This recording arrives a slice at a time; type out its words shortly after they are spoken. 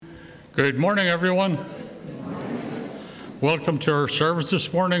Good morning, everyone. Welcome to our service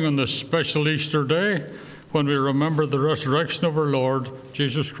this morning on this special Easter day when we remember the resurrection of our Lord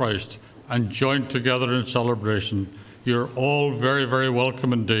Jesus Christ and join together in celebration. You're all very, very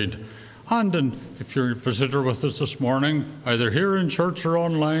welcome indeed. And if you're a visitor with us this morning, either here in church or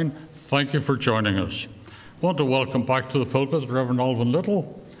online, thank you for joining us. I want to welcome back to the pulpit Reverend Alvin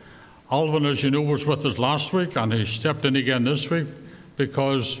Little. Alvin, as you know, was with us last week, and he stepped in again this week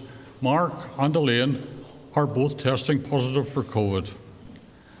because Mark and Elaine are both testing positive for COVID.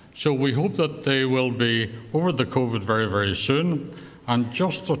 So we hope that they will be over the COVID very, very soon. And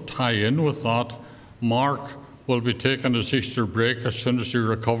just to tie in with that, Mark will be taking his Easter break as soon as he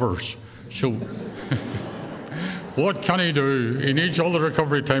recovers. So what can he do? He needs all the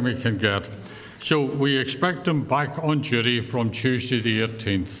recovery time he can get. So we expect him back on duty from Tuesday the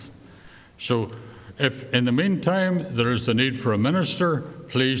 18th. So if in the meantime there is the need for a minister,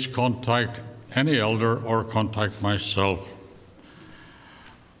 please contact any elder or contact myself.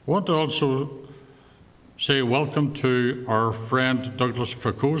 I want to also say welcome to our friend Douglas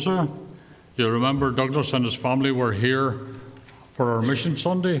Krakosa. You remember Douglas and his family were here for our Mission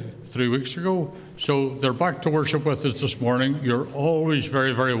Sunday 3 weeks ago. So they're back to worship with us this morning. You're always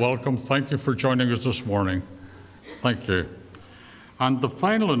very, very welcome. Thank you for joining us this morning. Thank you. And the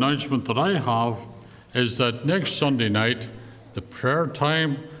final announcement that I have is that next Sunday night, the prayer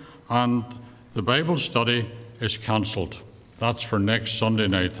time and the Bible study is cancelled. That's for next Sunday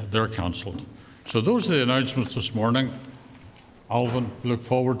night. They're cancelled. So those are the announcements this morning. Alvin, look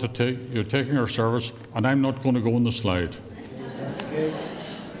forward to you taking our service, and I'm not going to go on the slide. That's good.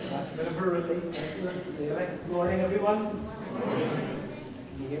 That's a bit of a relief, isn't it? Really? Good morning, everyone.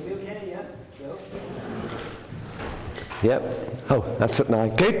 Can you hear me okay? Yeah? No? Yep. Oh, that's it now.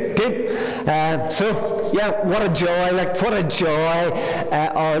 Good. What a joy! What a joy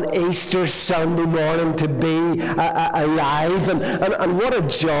on Easter Sunday morning to be alive, and what a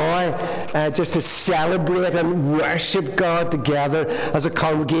joy just to celebrate and worship God together as a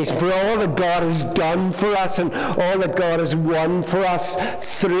congregation for all that God has done for us and all that God has won for us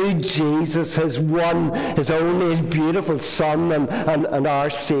through Jesus, His only, His beautiful Son and our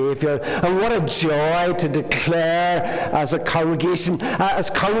Saviour. And what a joy to declare as a congregation, as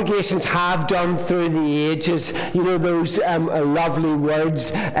congregations have done through the ages, those lovely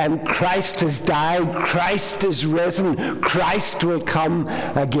words, Christ has died, Christ is risen, Christ will come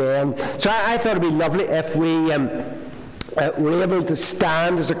again. So I thought it'd be lovely if we're able to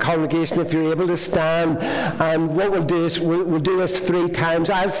stand as a congregation, if you're able to stand. And what we'll do is we'll do this 3 times.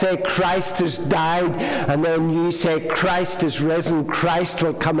 I'll say Christ has died, and then you say Christ is risen, Christ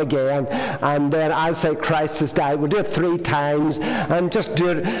will come again. And then I'll say Christ has died. We'll do it 3 times and just do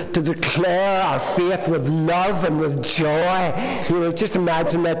it to declare our faith with love and with joy. Just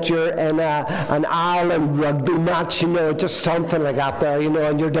imagine that you're in an Ireland rugby match, just something like that there,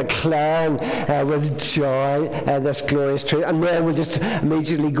 and you're declaring with joy this glorious truth. And then we'll just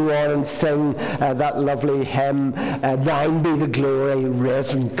immediately go on and sing that lovely hymn, Thine be the glory,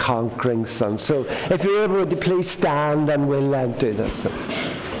 risen, conquering Son. So if you're able to please stand, and we'll do this.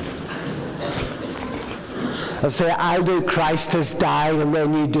 I'll say, I'll do Christ has died, and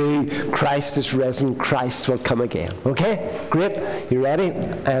then you do Christ is risen, Christ will come again. Okay? Great. You ready?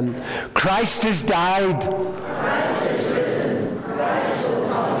 Christ has died. Christ is risen, Christ will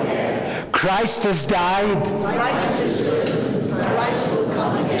come again. Christ has died. Christ is risen, Christ will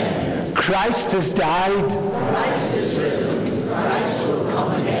come again. Christ has died. Christ is risen, Christ will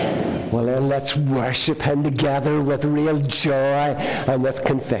come again. Well then, let's worship Him together with real joy and with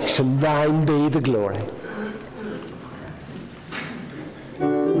conviction. Thine be the glory.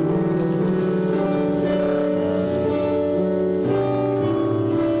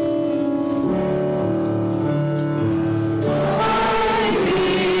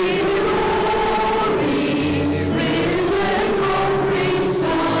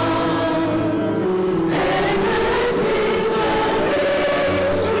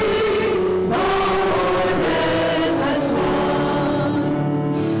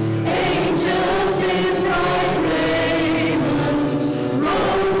 Angels in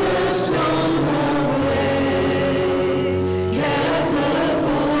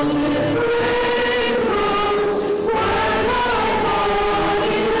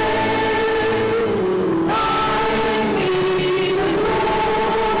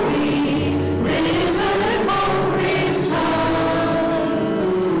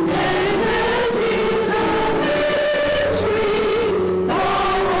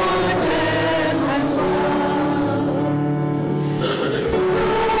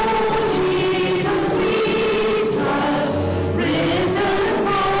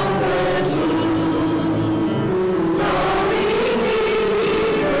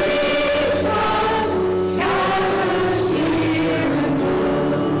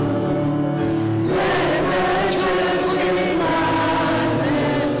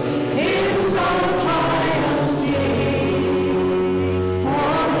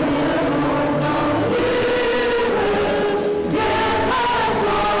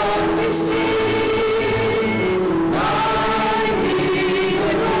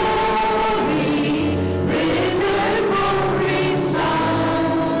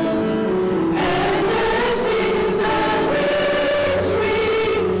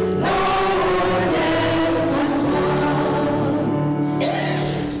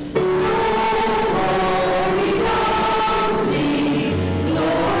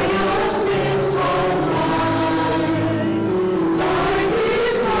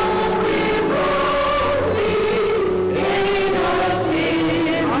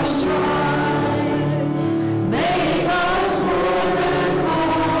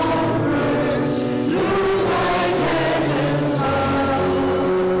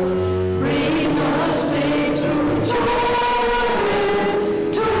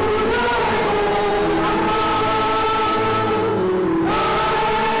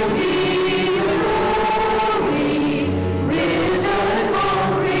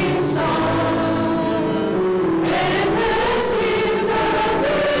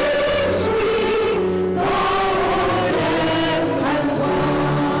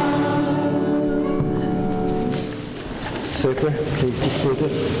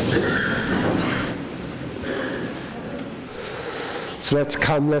seated. So let's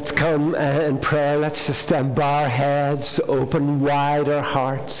come in prayer. Let's just bow our heads, open wide our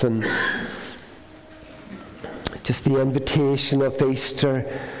hearts, and just the invitation of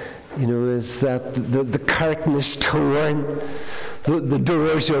Easter, is that the curtain is torn, the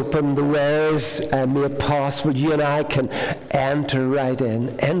doors open, the way is made possible. You and I can enter right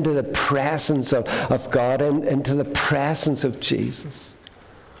into the presence of God, into the presence of Jesus.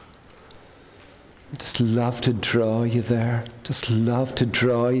 Just love to draw you there. Just love to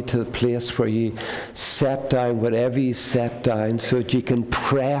draw you to the place where you set down whatever you set down so that you can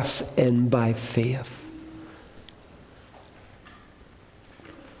press in by faith.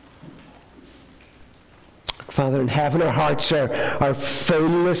 Father in heaven, our hearts are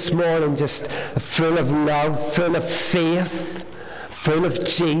full this morning, just full of love, full of faith, full of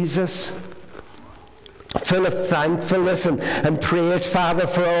Jesus. Full of thankfulness and praise, Father,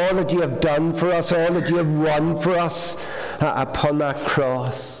 for all that you have done for us, all that you have won for us upon that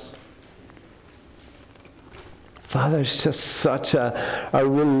cross. Father, it's just such a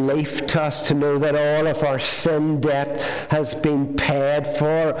relief to us to know that all of our sin debt has been paid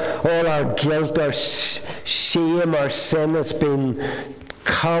for. All our guilt, our shame, our sin has been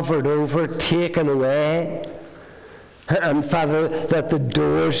covered over, taken away. And Father, that the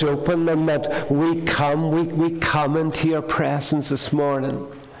doors open and that we come into your presence this morning.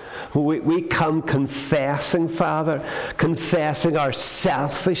 We come confessing, Father, confessing our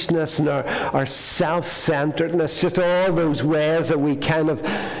selfishness and our self-centeredness, just all those ways that we kind of,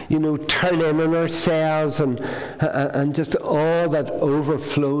 turn in on ourselves and just all that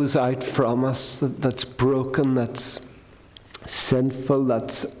overflows out from us, that's broken, that's sinful,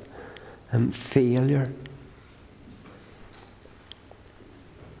 that's failure.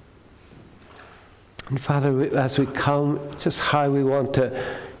 And Father, as we come, just how we want to,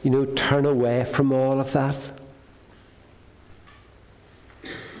 turn away from all of that.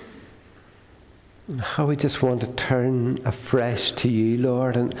 And how we just want to turn afresh to you,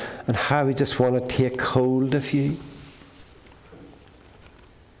 Lord, and how we just want to take hold of you.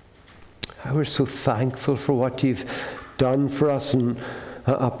 How we're so thankful for what you've done for us and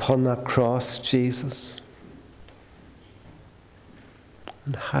upon that cross, Jesus.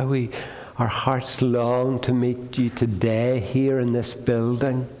 And how our hearts long to meet you today here in this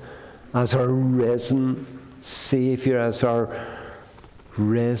building as our risen Savior, as our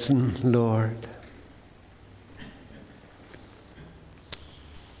risen Lord.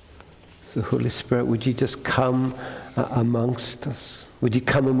 So Holy Spirit, would you just come amongst us? Would you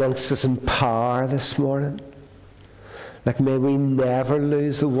come amongst us in power this morning? Like, may we never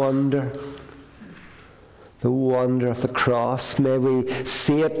lose the wonder of the cross. May we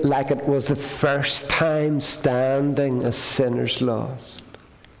see it like it was the first time standing as sinners lost.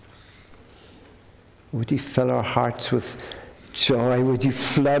 Would you fill our hearts with joy? Would you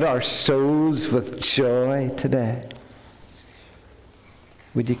flood our souls with joy today?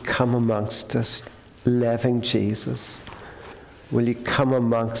 Would you come amongst us, living Jesus? Will you come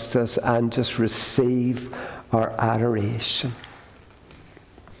amongst us and just receive our adoration?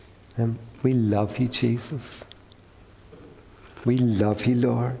 We love you, Jesus. We love you,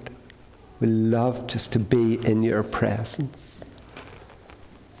 Lord. We love just to be in your presence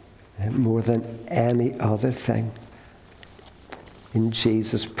more than any other thing. In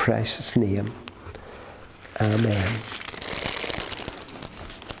Jesus' precious name, amen.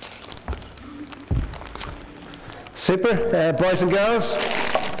 Super, boys and girls.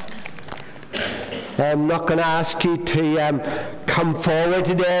 I'm not going to ask you to come forward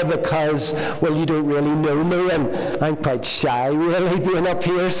today because, well, you don't really know me, and I'm quite shy, really, being up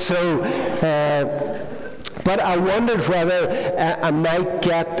here. So, but I wondered whether I might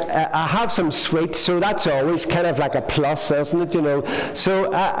get, I have some sweets, so that's always kind of like a plus, isn't it,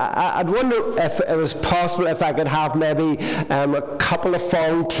 So I'd wonder if it was possible if I could have maybe a couple of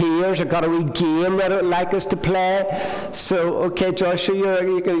volunteers. I've got a wee game that I'd like us to play. So, okay, Joshua,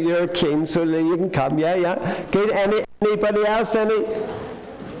 you're keen, so you can come, yeah. Good, anybody else,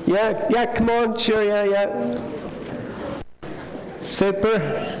 Yeah, come on, sure, yeah. Super.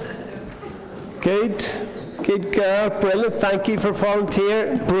 Good girl, brilliant. Thank you for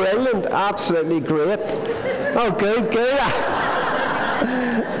volunteering. Brilliant, absolutely great. Oh, good.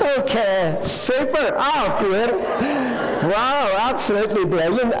 Okay, super. Oh, great. Wow, absolutely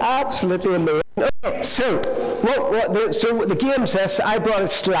brilliant, absolutely amazing. Okay, so the game's this. I brought a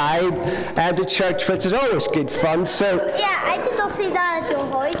slide to church, which is always good fun. So yeah, I think I'll see that at your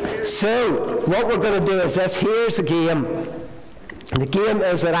house. So what we're going to do is this. Here's the game. The game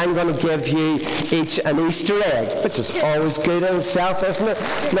is that I'm going to give you each an Easter egg, which is always good in itself, isn't it?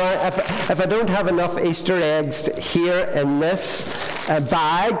 Now, if I don't have enough Easter eggs here in this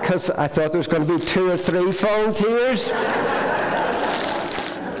bag, because I thought there was going to be 2 or 3 volunteers.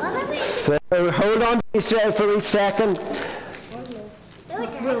 So hold on to Easter egg for a wee second.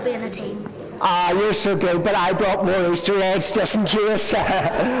 We'll be in a team. Ah, you're so good, but I brought more Easter eggs just in case.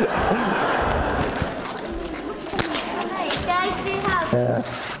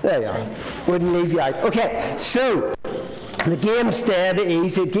 There you are. Wouldn't leave you out. Okay, so the game's dead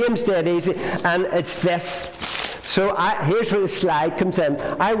easy. And it's this. So here's where the slide comes in.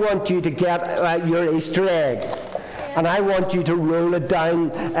 I want you to get your Easter egg. And I want you to roll it down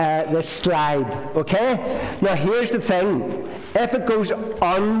this slide, okay? Now here's the thing. If it goes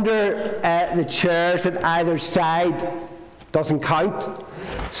under the chairs at either side, doesn't count.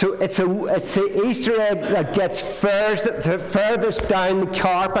 So it's the Easter egg that gets furthest down the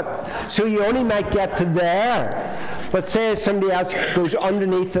carpet. So you only might get to there. But say somebody else goes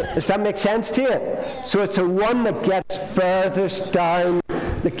underneath it. Does that make sense to you? So it's the one that gets furthest down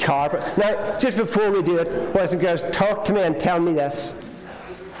the carpet. Now, just before we do it, boys and girls, talk to me and tell me this.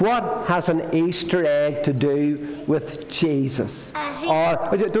 What has an Easter egg to do with Jesus? Or,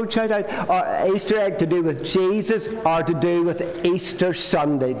 don't shout out, or Easter egg to do with Jesus or to do with Easter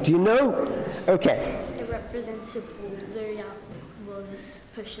Sunday? Do you know? Okay. It represents the boulder that was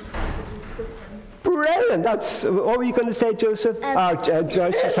pushing the Jesus. Brilliant. What were you going to say, Joseph?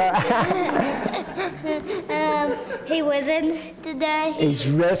 Joseph, sorry. He wasn't today. He's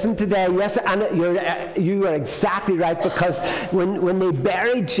risen today, yes, and you are exactly right, because when they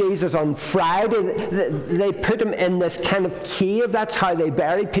buried Jesus on Friday, they put him in this kind of cave. That's how they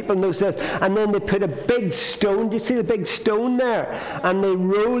buried people in those days. And then they put a big stone. Do you see the big stone there? And they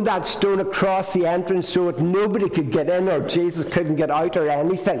rolled that stone across the entrance so that nobody could get in, or Jesus couldn't get out, or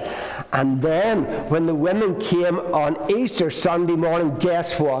anything. And then when the women came on Easter Sunday morning,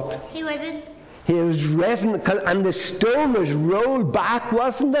 guess what? He wasn't. He was risen, and the stone was rolled back,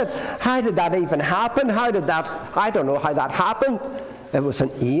 wasn't it? How did that even happen? I don't know how that happened. It was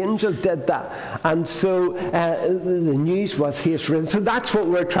an angel did that. And so the news was he's risen. So that's what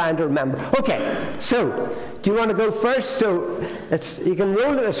we're trying to remember. Okay, so do you want to go first? So you can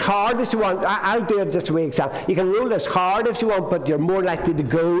roll it as hard as you want. I'll do it just a way example. You can roll it as hard as you want, but you're more likely to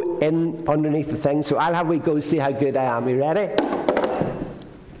go in underneath the thing. So I'll have we go see how good I am. You ready?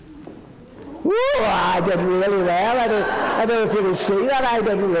 Woo, I did really well. I don't know if you can see that. I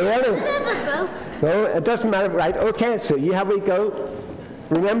did really. No, it doesn't matter. Right, okay, so you have we go.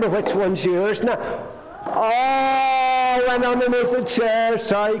 Remember which one's yours now. Oh, went underneath the chair.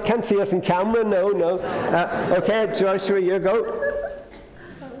 Sorry, you can't see us in camera. No. Okay, Joshua, you go.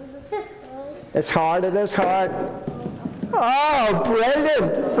 It's hard, it is hard. Oh,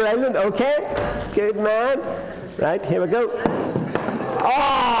 brilliant. Okay, good man. Right, here we go.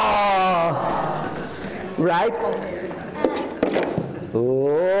 Oh, right. Oh,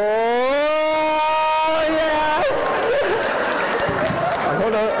 yes.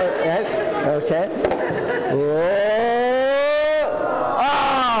 Hold on. Okay. Oh.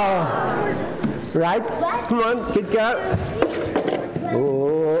 Right. Come on, good girl.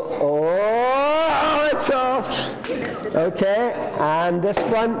 Oh, it's off. Okay, and this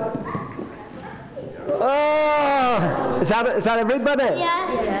one. Oh, is that everybody?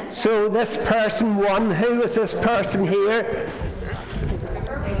 Yeah. So this person won. Who is this person here?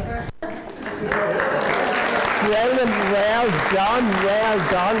 Brilliant, well done.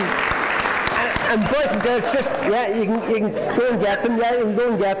 And boys and girls, just, you can go and get them, you can go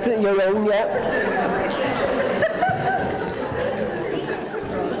and get them, your own,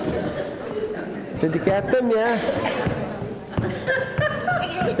 Did you get them,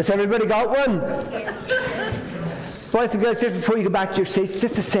 Has everybody got one? Boys and girls, just before you go back to your seats,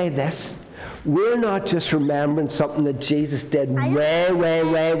 just to say this. We're not just remembering something that Jesus did way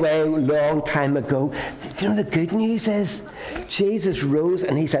long time ago. Do you know the good news is? Jesus rose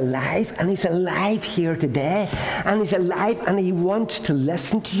and he's alive here today, and he's alive and he wants to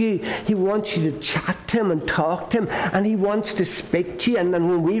listen to you. He wants you to chat to him and talk to him, and he wants to speak to you. And then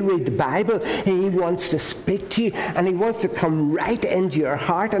when we read the Bible, he wants to speak to you, and he wants to come right into your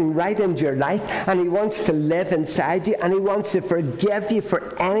heart and right into your life, and he wants to live inside you, and he wants to forgive you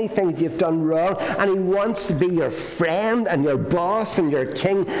for anything that you've done wrong, and he wants to be your friend and your boss and your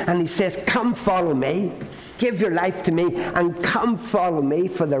king. And he says, come follow me. Give your life to me and come follow me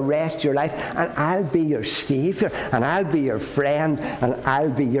for the rest of your life, and I'll be your Savior, and I'll be your friend, and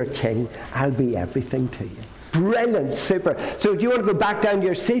I'll be your King. I'll be everything to you. Brilliant, super. So do you want to go back down to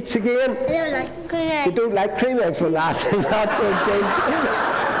your seats again? I don't like cream You eggs. don't like cream eggs from that. That's okay.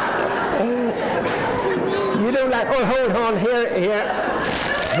 You don't like, oh, hold on, here you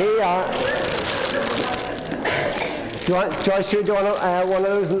are. Do you want, Joyce, do you want one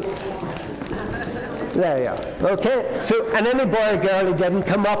of those? There you are. Okay, so, and any boy or girl who didn't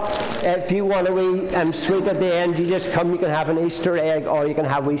come up, if you want a wee sweet at the end, you just come, you can have an Easter egg, or you can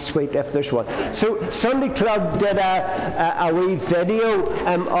have a wee sweet if there's one. So Sunday Club did a wee video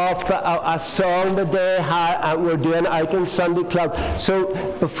of a song that they were doing out in Sunday Club. So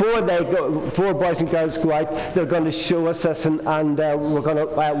before boys and girls go out, they're going to show us this, and we're going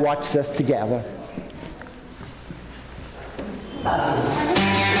to watch this together.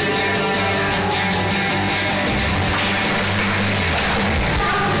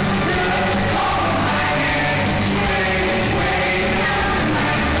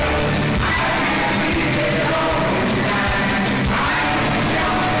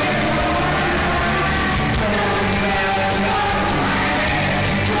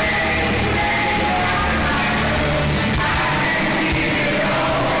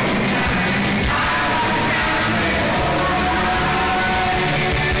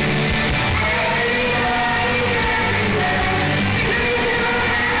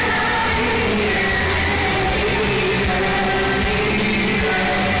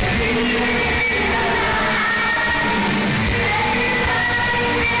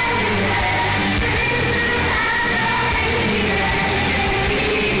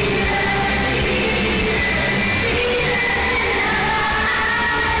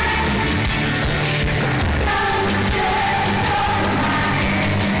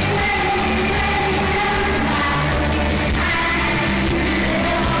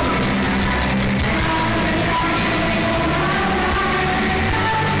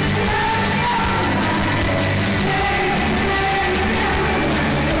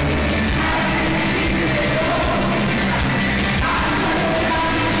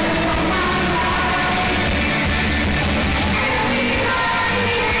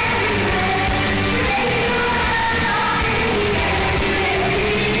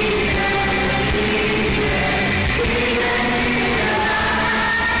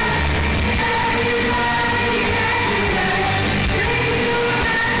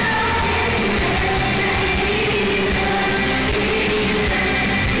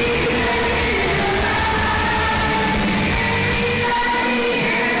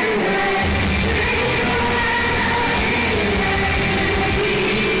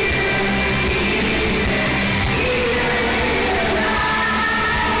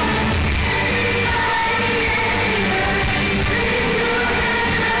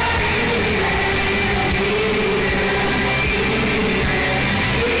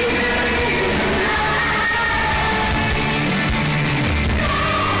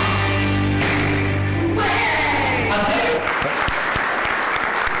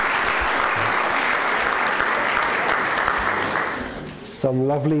 Some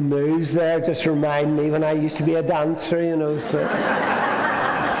lovely moves there, just remind me when I used to be a dancer, you know. So.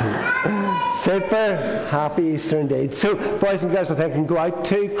 Super, happy Easter indeed. So, boys and girls, I think can go out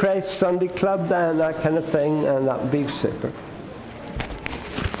to Christ Sunday Club and that kind of thing, and that would be super.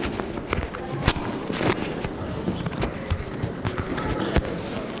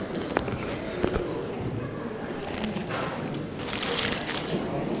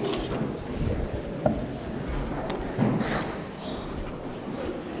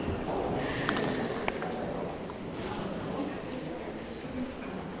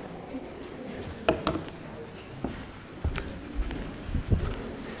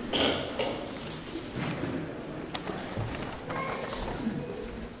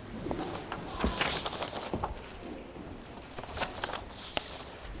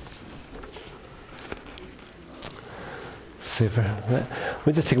 Super.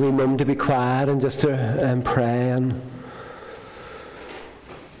 We'll just take a wee moment to be quiet and just to pray. And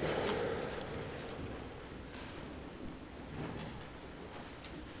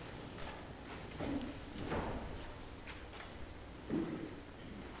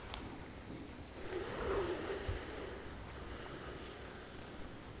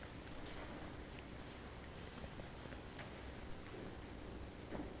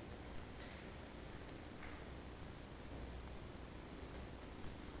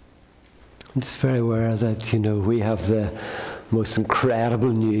I'm just very aware that, you know, we have the most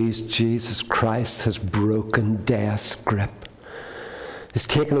incredible news. Jesus Christ has broken death's grip. He's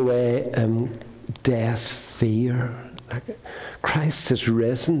taken away death's fear. Christ has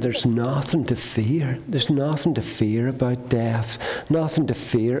risen. There's nothing to fear. There's nothing to fear about death. Nothing to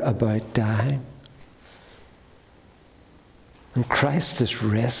fear about dying. And Christ is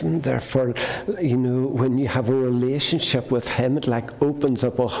risen. Therefore, when you have a relationship with him, it opens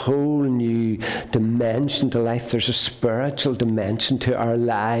up a whole new dimension to life. There's a spiritual dimension to our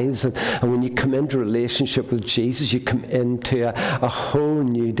lives. And when you come into relationship with Jesus, you come into a whole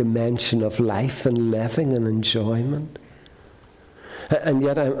new dimension of life and living and enjoyment. And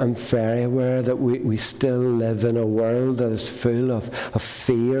yet I'm very aware that we still live in a world that is full of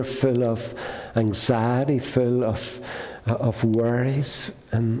fear, full of anxiety, full of worries,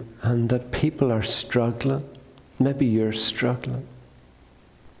 and that people are struggling. Maybe you're struggling.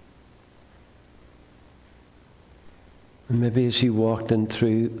 And maybe as you walked in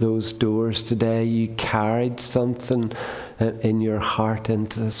through those doors today, you carried something in your heart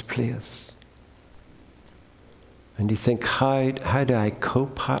into this place. And you think, how do I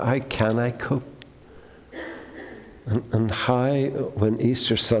cope? How can I cope? And how, when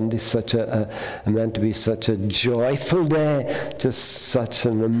Easter Sunday is meant to be such a joyful day, just such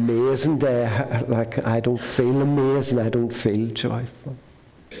an amazing day, I don't feel amazing, I don't feel joyful.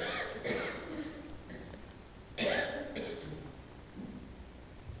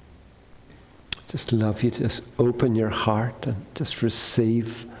 Just love you to just open your heart and just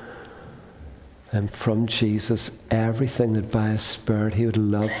receive from Jesus everything that by His Spirit He would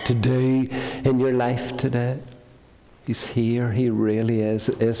love to do in your life today. He's here. He really is.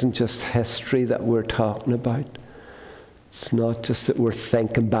 It isn't just history that we're talking about. It's not just that we're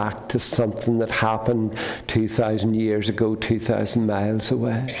thinking back to something that happened 2,000 years ago, 2,000 miles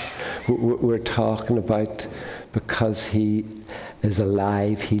away. We're talking about because He is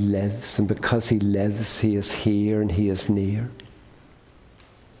alive, He lives. And because He lives, He is here and He is near.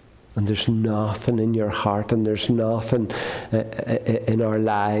 And there's nothing in your heart, and there's nothing in our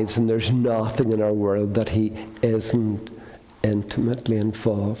lives, and there's nothing in our world that He isn't intimately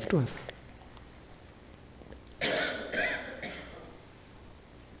involved with.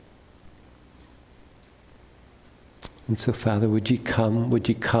 And so, Father, would you come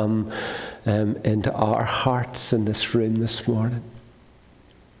into our hearts in this room this morning?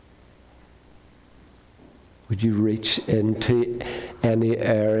 Would you reach into any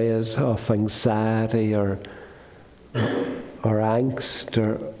areas of anxiety or angst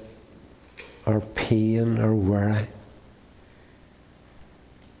or pain or worry?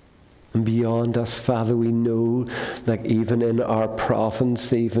 And beyond us, Father, we know that even in our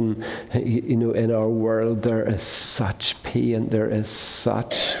province, even in our world, there is such pain, there is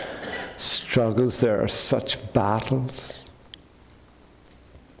such struggles, there are such battles.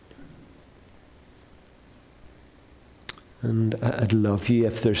 And I'd love you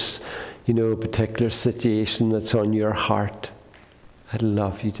if there's, a particular situation that's on your heart. I'd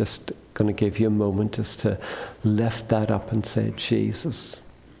love you, just going to give you a moment just to lift that up and say, Jesus,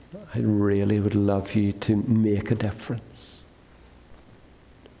 I really would love you to make a difference.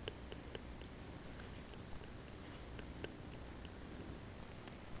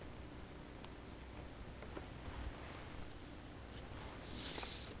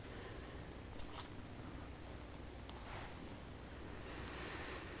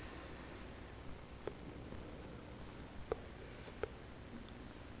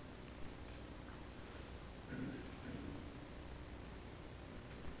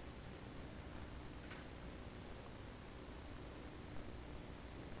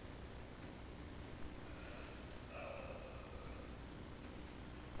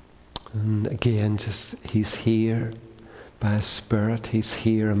 And again, just He's here by His Spirit. He's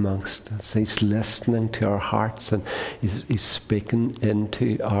here amongst us. He's listening to our hearts, and He's speaking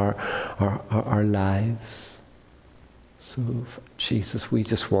into our lives. So, Jesus, we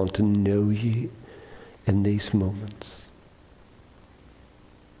just want to know You in these moments.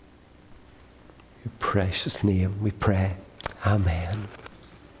 In Your precious name we pray. Amen.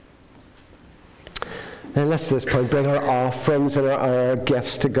 Now let's at this point bring our offerings and our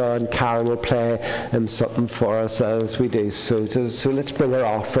gifts to God. Karen will play something for us as we do so. So let's bring our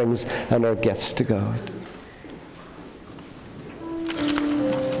offerings and our gifts to God.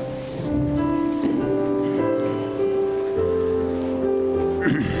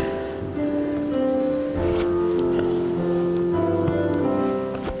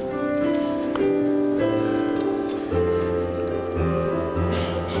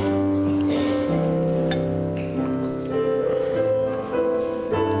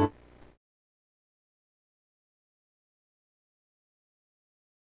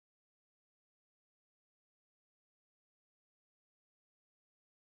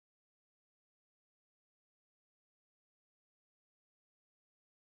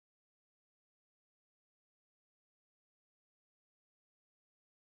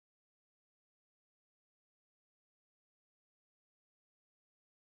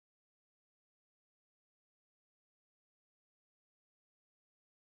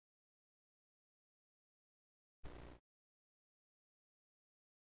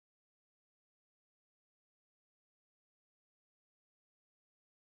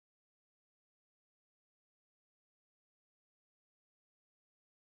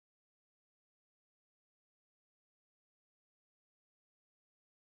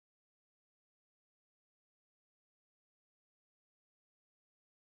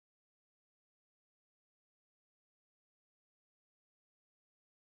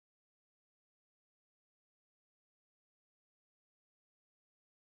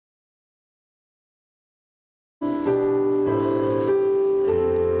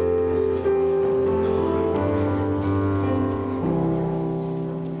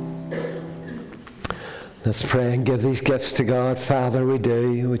 Let's pray and give these gifts to God. Father, we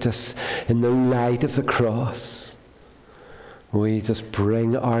do. We just, in the light of the cross, we just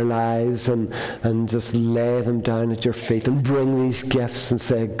bring our lives and just lay them down at your feet and bring these gifts and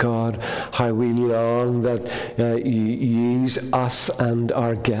say, God, how we long that you use us and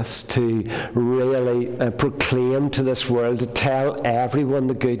our gifts to really proclaim to this world, to tell everyone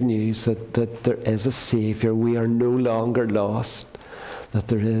the good news that there is a Saviour. We are no longer lost. That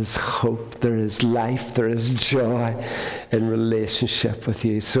there is hope, there is life, there is joy in relationship with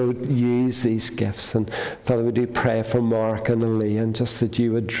you. So use these gifts. And Father, we do pray for Mark and Elaine, just that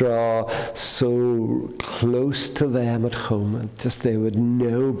you would draw so close to them at home, and just they would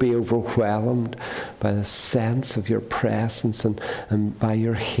be overwhelmed by the sense of your presence and by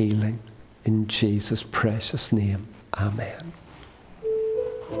your healing. In Jesus' precious name, amen.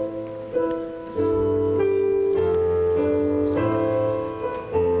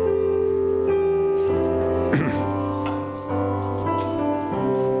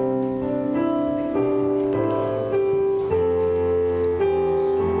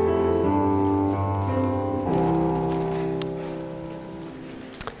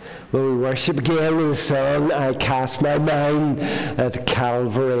 Well, we worship again with the song, I Cast My Mind at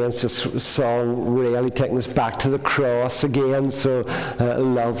Calvary. It's just a song really taking us back to the cross again. So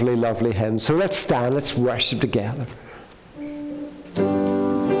lovely, lovely hymn. So let's stand, let's worship together.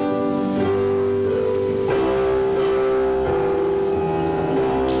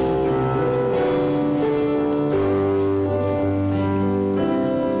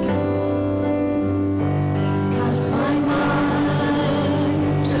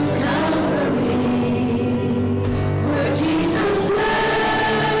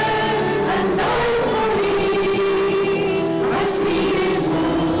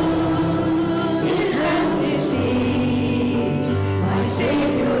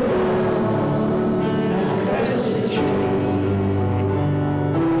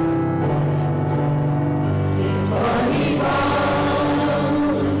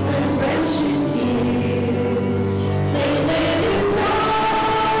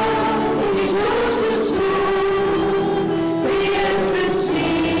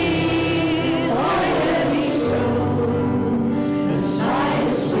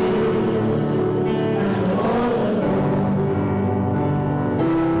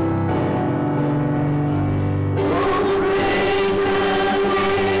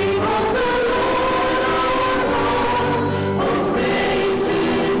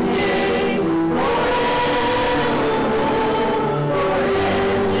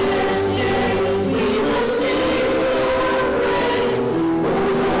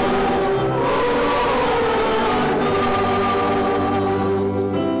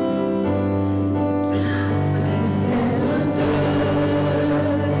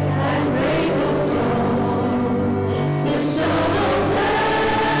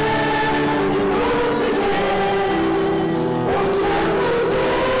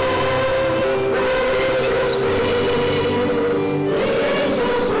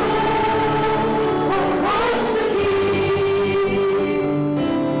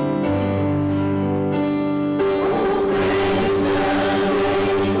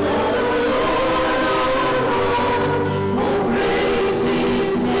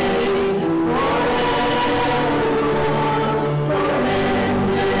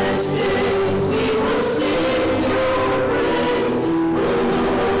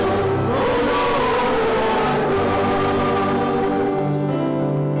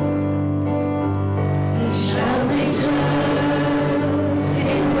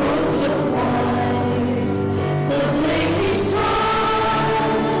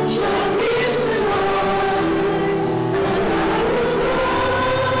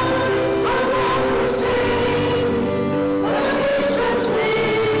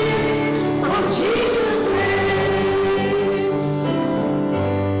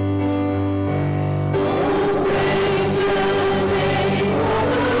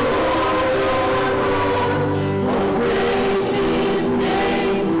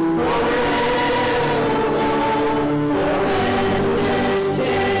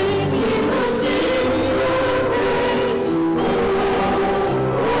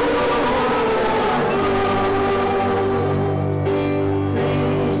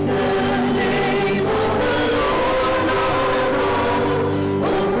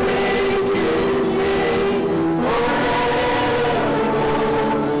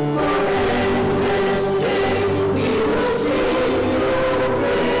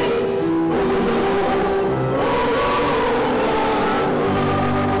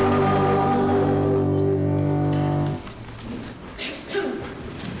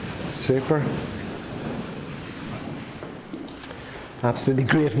 Super. Absolutely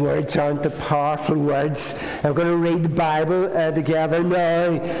great words, aren't they? Powerful words. I'm going to read the Bible together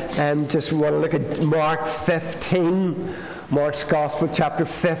now. Just want to look at Mark 15. Mark's Gospel, chapter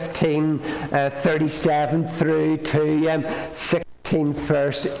 15, 37 through to 16,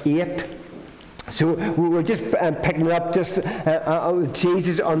 verse 8. So we're just picking up just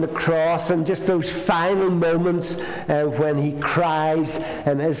Jesus on the cross and just those final moments when he cries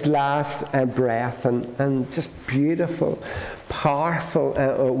his last breath, and just beautiful, powerful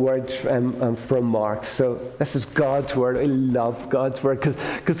words from Mark. So this is God's word. I love God's word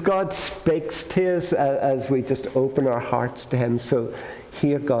because God speaks to us as we just open our hearts to him. So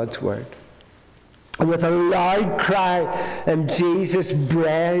hear God's word. And with a loud cry, Jesus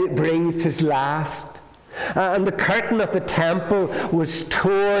breathed his last. And the curtain of the temple was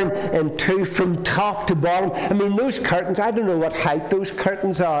torn in two from top to bottom. I mean, those curtains, I don't know what height those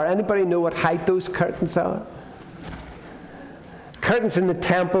curtains are. Anybody know what height those curtains are? Curtains in the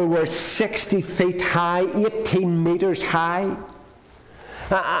temple were 60 feet high, 18 meters high.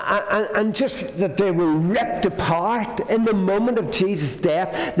 And just that they were ripped apart in the moment of Jesus'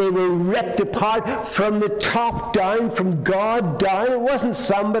 death. They were ripped apart from the top down, from God down. It wasn't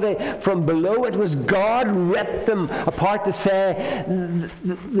somebody from below. It was God ripped them apart to say,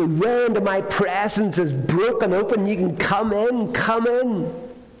 the way into my presence is broken open. You can come in, come in.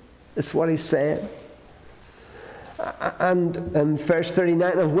 That's what he said. And verse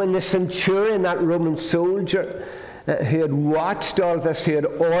 39, and when the centurion, that Roman soldier, who had watched all of this, who had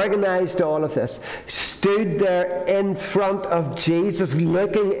organized all of this, stood there in front of Jesus,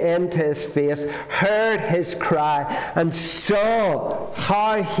 looking into his face, heard his cry, and saw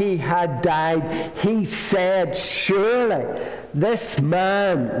how he had died, he said, surely this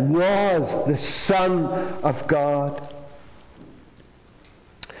man was the Son of God.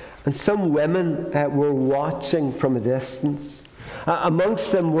 And some women were watching from a distance.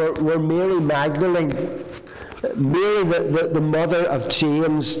 Amongst them were Mary Magdalene, Mary, the mother of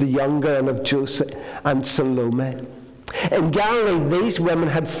James the younger and of Joseph, and Salome. In Galilee, these women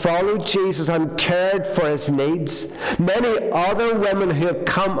had followed Jesus and cared for his needs. Many other women who had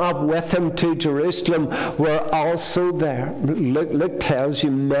come up with him to Jerusalem were also there. Luke tells you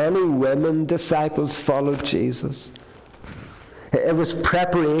many women, disciples, followed Jesus. It was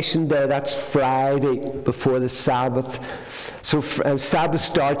preparation day. That's Friday before the Sabbath. So Sabbath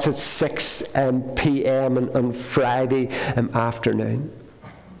starts at 6 p.m. on Friday afternoon.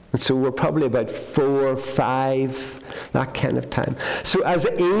 And so we're probably about 4, 5, that kind of time. So as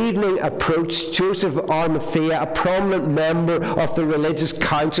evening approached, Joseph of Arimathea, a prominent member of the religious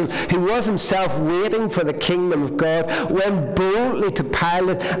council, who was himself waiting for the kingdom of God, went boldly to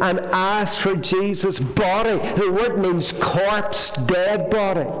Pilate and asked for Jesus' body. The word means corpse, dead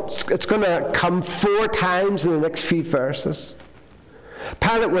body. It's going to come 4 times in the next few verses.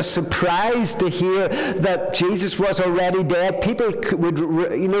 Pilate was surprised to hear that Jesus was already dead. People would,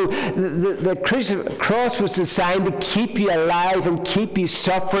 the cross was designed to keep you alive and keep you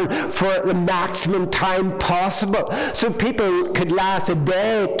suffering for the maximum time possible. So people could last a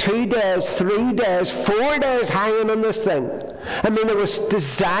day, 2 days, 3 days, 4 days hanging on this thing. I mean, it was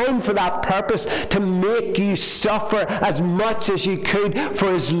designed for that purpose, to make you suffer as much as you could for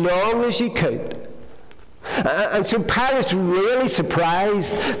as long as you could. And so Pilate's really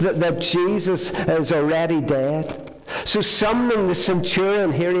surprised that Jesus is already dead. So summoning the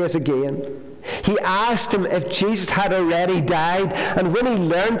centurion, here he is again. He asked him if Jesus had already died, and when he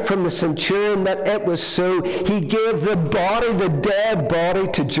learned from the centurion that it was so, he gave the dead body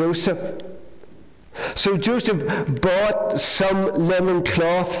to Joseph. So Joseph bought some linen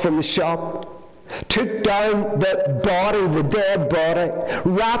cloth from the shop, took down the dead body,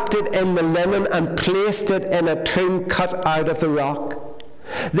 wrapped it in the linen, and placed it in a tomb cut out of the rock.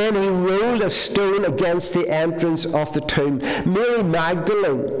 Then he rolled a stone against the entrance of the tomb. Mary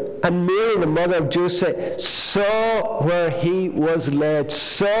Magdalene and Mary, the mother of Joseph, saw where he was laid,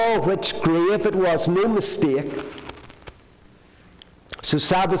 saw which grave it was, no mistake. So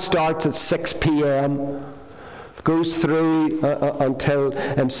Sabbath starts at 6 p.m., goes through until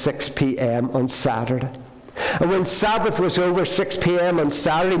 6 p.m. on Saturday. And when Sabbath was over, 6 p.m. on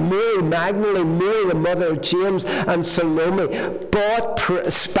Saturday, Mary Magdalene, Mary the mother of James, and Salome bought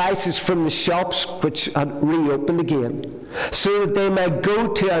spices from the shops which had reopened again, so that they might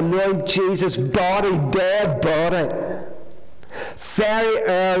go to anoint Jesus' dead body. Very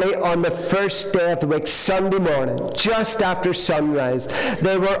early on the first day of the week, Sunday morning, just after sunrise,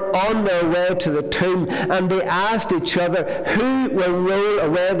 they were on their way to the tomb, and they asked each other, who will roll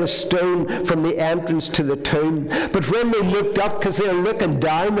away the stone from the entrance to the tomb? But when they looked up, because they're looking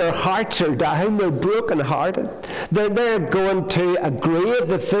down, their hearts are down, they're broken-hearted. They're going to a grave,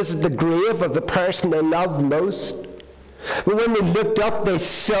 they visit the grave of the person they love most. But when they looked up, they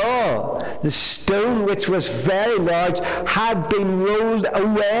saw the stone, which was very large, had been rolled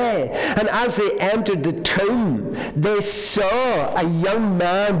away. And as they entered the tomb, they saw a young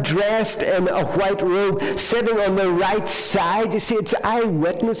man dressed in a white robe sitting on the right side. You see, it's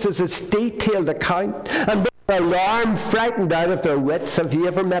eyewitnesses, it's detailed account. And they're alarmed, frightened out of their wits. Have you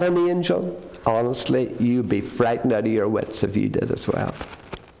ever met an angel? Honestly, you'd be frightened out of your wits if you did as well.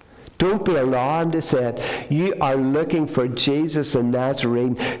 Don't be alarmed, he said. You are looking for Jesus the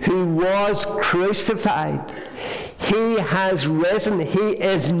Nazarene, who was crucified. He has risen. He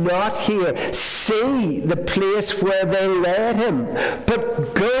is not here. See the place where they laid him.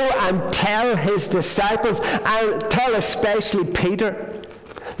 But go and tell his disciples, and tell especially Peter,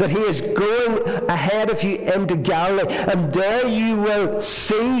 that he is going ahead of you into Galilee, and there you will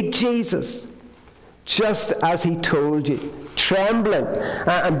see Jesus, just as he told you. Trembling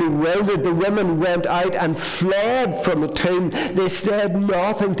and bewildered, the women went out and fled from the tomb. They said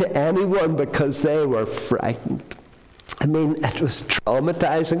nothing to anyone because they were frightened. I mean, it was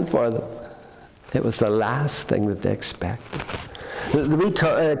traumatizing for them. It was the last thing that they expected. The wee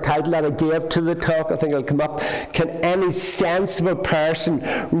title that I gave to the talk, I think it'll come up, can any sensible person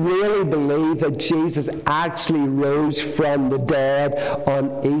really believe that Jesus actually rose from the dead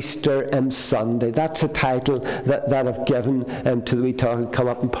on Easter and Sunday? That's the title that I've given to the wee talk. It'll come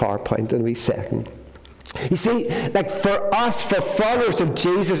up in PowerPoint in a wee second. You see, like for us, for followers of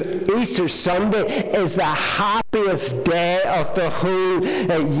Jesus, Easter Sunday is the happiest day of the whole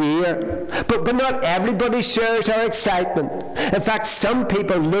year. But not everybody shares our excitement. In fact, some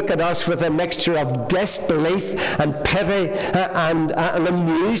people look at us with a mixture of disbelief and pity and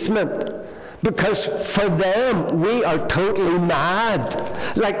amusement. Because for them, we are totally mad,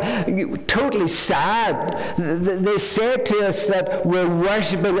 like totally sad. They say to us that we're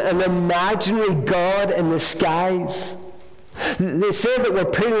worshipping an imaginary God in the skies. They say that we're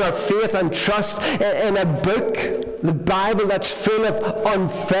putting our faith and trust in a book, the Bible, that's full of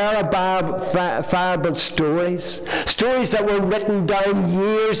unverifiable stories. Stories that were written down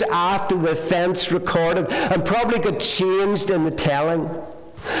years after the events recorded and probably got changed in the telling.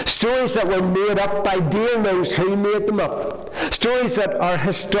 Stories that were made up by dear knows who made them up. Stories that are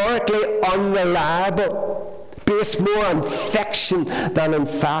historically unreliable, based more on fiction than in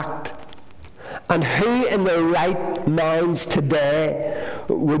fact. And who in their right minds today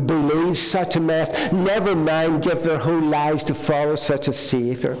would believe such a mess? Never mind give their whole lives to follow such a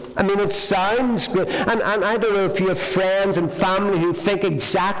Saviour. I mean, it sounds good. And I don't know if you have friends and family who think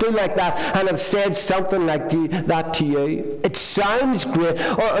exactly like that and have said something like that to you. It sounds great,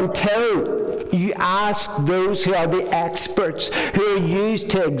 or until you ask those who are the experts, who are used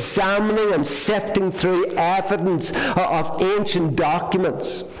to examining and sifting through evidence of ancient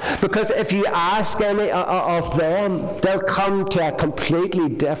documents. Because if you ask any of them, they'll come to a completely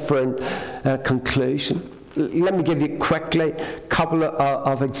different conclusion. Let me give you quickly a couple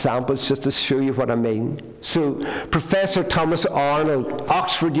of examples just to show you what I mean. So, Professor Thomas Arnold,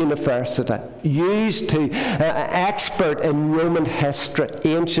 Oxford University, used to expert in Roman history,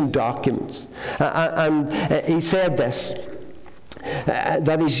 ancient documents, and he said this,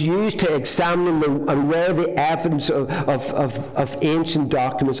 that is used to examine and weigh the evidence of ancient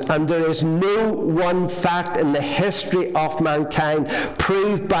documents, and there is no one fact in the history of mankind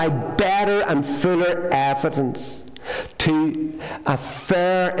proved by better and fuller evidence to a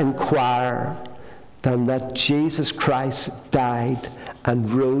fair inquirer than that Jesus Christ died and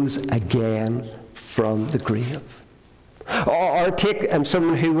rose again from the grave. Or take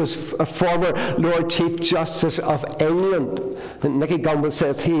someone who was a former Lord Chief Justice of England. And Nicky Gumbel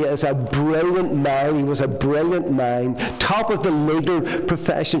says he is a brilliant mind. He was a brilliant mind, top of the legal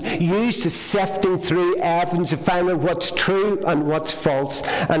profession, used to sifting through evidence to find out what's true and what's false.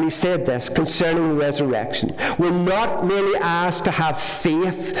 And he said this concerning the resurrection: we're not merely asked to have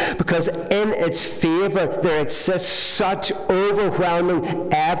faith because in its favour there exists such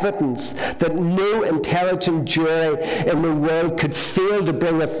overwhelming evidence that no intelligent jury in the world could fail to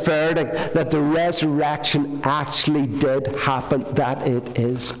bring a verdict that the resurrection actually did happen, that it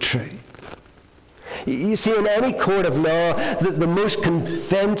is true. You see, in any court of law, the most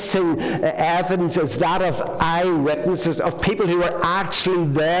convincing evidence is that of eyewitnesses, of people who were actually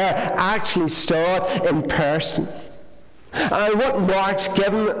there, actually saw it in person. And what Mark's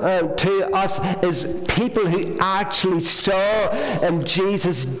given to us is people who actually saw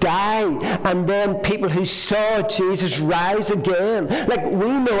Jesus die, and then people who saw Jesus rise again. Like we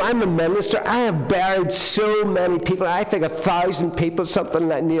know, I'm a minister, I have buried so many people, I think 1,000 people, something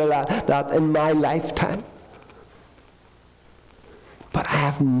like near that in my lifetime. But I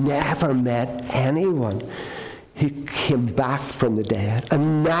have never met anyone who came back from the dead,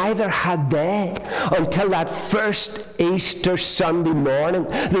 and neither had they until that first Easter Sunday morning.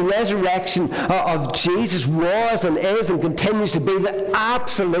 The resurrection of Jesus was and is and continues to be the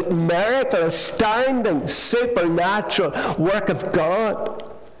absolute miracle, astounding, supernatural work of God.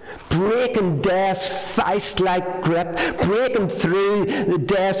 Breaking death's feist-like grip, breaking through the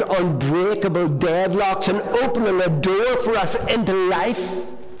death's unbreakable deadlocks and opening a door for us into life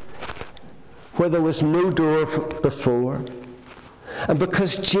where there was no door before. And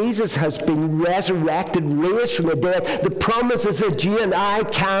because Jesus has been resurrected, raised from the dead, the promise is that you and I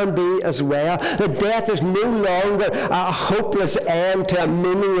can be as well. That death is no longer a hopeless end to a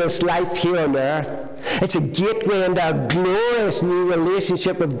meaningless life here on earth. It's a gateway into a glorious new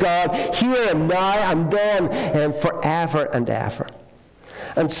relationship with God here and now and then and forever and ever.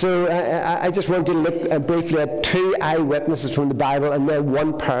 And so I just want to look briefly at two eyewitnesses from the Bible and then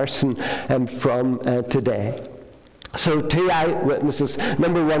one person from today. So two eyewitnesses.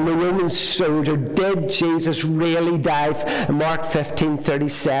 Number one, the Roman soldier. Did Jesus really die? Mark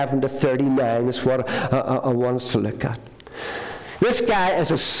 15:37 to 39 is what I want us to look at. This guy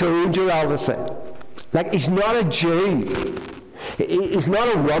is a soldier, obviously. Like, he's not a Jew. He's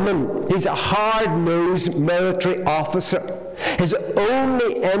not a Roman. He's a hard-nosed military officer. His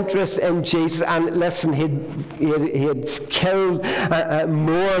only interest in Jesus, and listen, he had killed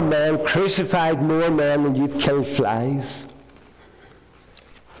more men, crucified more men than you've killed flies.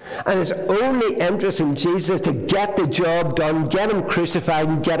 And his only interest in Jesus is to get the job done, get him crucified,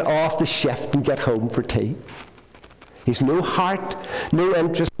 and get off the shift and get home for tea. He's no heart, no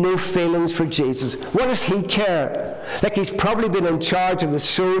interest, no feelings for Jesus. What does he care? Like, he's probably been in charge of the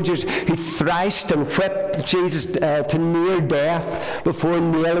soldiers who thrashed and whipped Jesus to near death before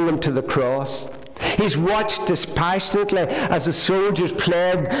nailing him to the cross. He's watched dispassionately as the soldiers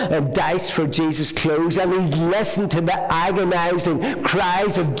played dice for Jesus' clothes, and he's listened to the agonizing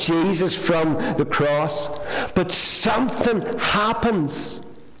cries of Jesus from the cross. But something happens.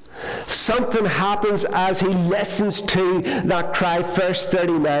 Something happens as he listens to that cry. Verse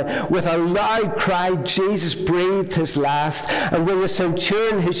 39, with a loud cry, Jesus breathed his last. And when the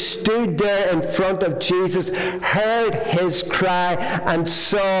centurion who stood there in front of Jesus heard his cry and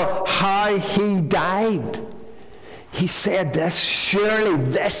saw how he died, he said this, surely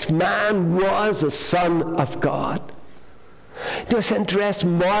this man was a son of God. It's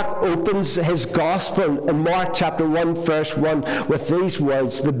interesting, Mark opens his gospel in Mark chapter 1, verse 1 with these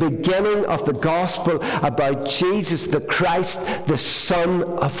words, the beginning of the gospel about Jesus the Christ, the Son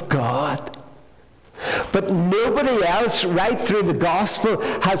of God. But nobody else right through the gospel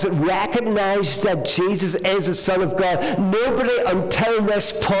has recognized that Jesus is the Son of God. Nobody until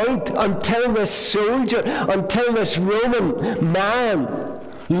this point, until this soldier, until this Roman man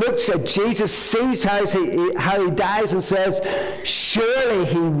looks at Jesus, sees how he dies, and says, surely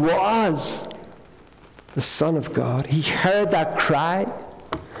he was the Son of God. He heard that cry.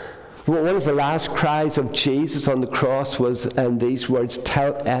 One of the last cries of Jesus on the cross was these words,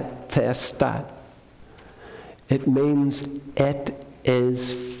 Tetelestai. It means it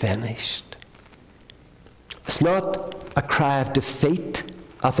is finished. It's not a cry of defeat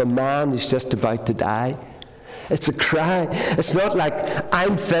of a man who's just about to die. It's a cry. It's not like,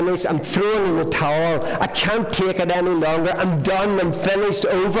 I'm finished, I'm throwing in the towel, I can't take it any longer, I'm done, I'm finished,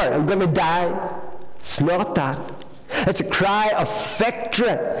 over, I'm going to die. It's not that. It's a cry of victory.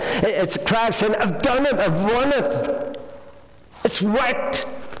 It's a cry of saying, I've done it, I've won it. It's worked.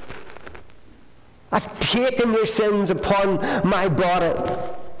 I've taken your sins upon my body.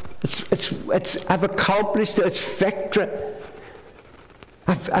 I've accomplished it. It's victory.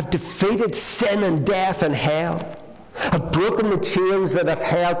 I've defeated sin and death and hell. I've broken the chains that have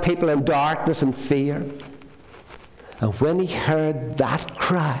held people in darkness and fear. And when he heard that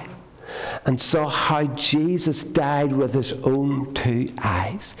cry and saw how Jesus died with his own two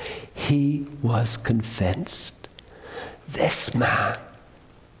eyes, he was convinced this man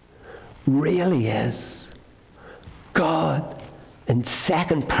really is God in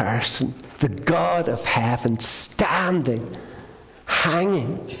second person, the God of heaven, standing,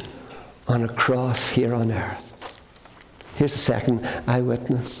 hanging on a cross here on earth. Here's the second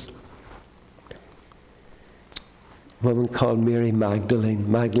eyewitness. woman called Mary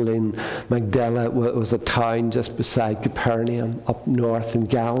Magdalene. Magdala was a town just beside Capernaum, up north in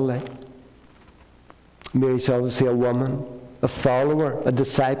Galilee. Mary's obviously a woman, a follower, a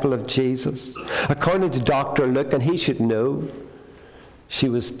disciple of Jesus. According to Dr. Luke, and he should know, she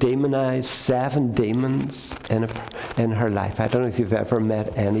was demonized, 7 demons in her life. I don't know if you've ever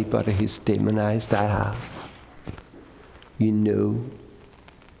met anybody who's demonized. I have. You know,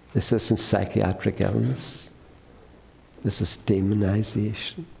 this isn't psychiatric illness. This is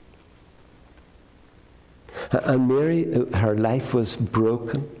demonization. And Mary, her life was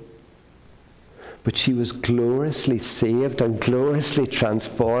broken, but she was gloriously saved and gloriously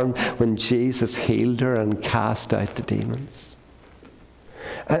transformed when Jesus healed her and cast out the demons.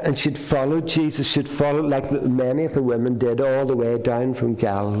 And she'd followed Jesus. She'd followed like many of the women did, all the way down from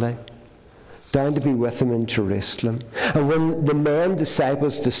Galilee, down to be with him in Jerusalem. And when the men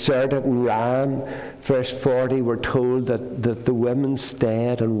disciples deserted and ran, verse 40, we're told that the women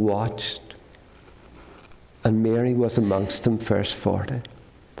stayed and watched. And Mary was amongst them, verse 40.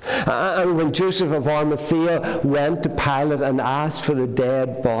 And when Joseph of Arimathea went to Pilate and asked for the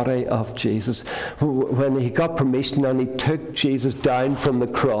dead body of Jesus, when he got permission and he took Jesus down from the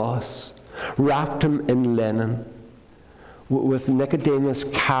cross, wrapped him in linen, with Nicodemus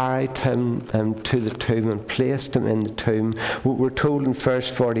carried him to the tomb and placed him in the tomb, we're told in verse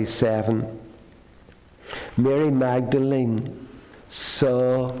 47, Mary Magdalene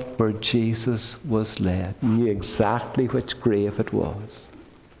saw where Jesus was laid, knew exactly which grave it was.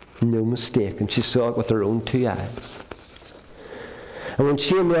 No mistake, and she saw it with her own 2 eyes. And when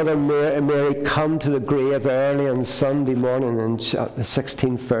she and the other Mary come to the grave early on Sunday morning in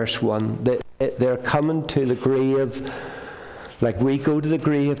 16 verse 1, they're coming to the grave like we go to the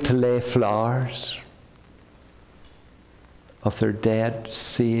grave to lay flowers of their dead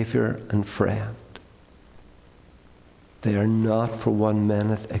Saviour and friend. They are not for 1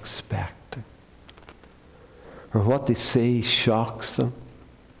 minute expecting. Or what they see shocks them.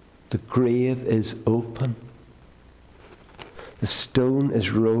 The grave is open. The stone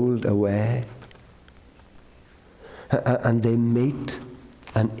is rolled away. And they meet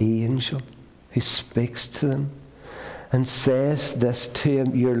an angel who speaks to them and says this to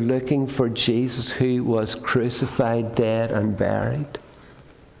him, you're looking for Jesus who was crucified, dead, and buried.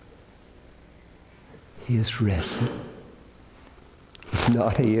 He is risen. He's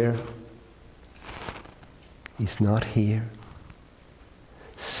not here. He's not here.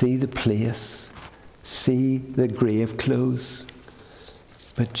 See the place, see the grave clothes,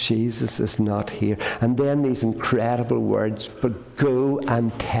 but Jesus is not here. And then these incredible words, but go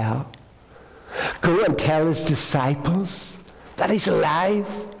and tell. Go and tell his disciples that he's alive.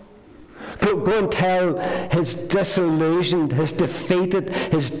 Go and tell his disillusioned, his defeated,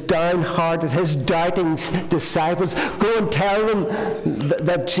 his downhearted, his doubting disciples. Go and tell them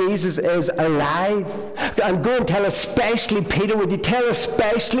that Jesus is alive. And go and tell especially Peter. Would you tell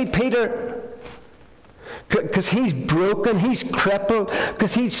especially Peter? Because he's broken, he's crippled,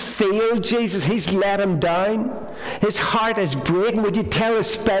 because he's failed Jesus, he's let him down. His heart is breaking. Would you tell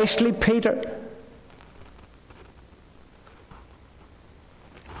especially Peter?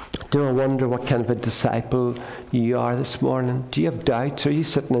 Do I wonder what kind of a disciple you are this morning? Do you have doubts? Are you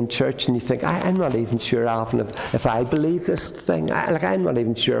sitting in church and you think, I'm not even sure, Alvin, if I believe this thing. I'm not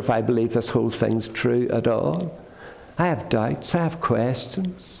even sure if I believe this whole thing's true at all. I have doubts. I have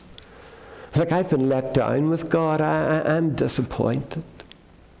questions. I've been let down with God. I'm disappointed.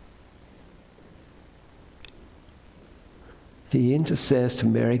 The angel says to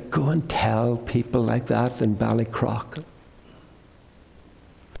Mary, go and tell people like that in Ballycrocken.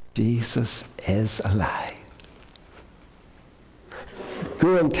 Jesus is alive.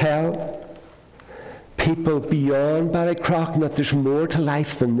 Go and tell people beyond Ballycrocken that there's more to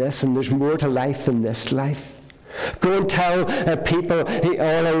life than this, and there's more to life than this life. Go and tell people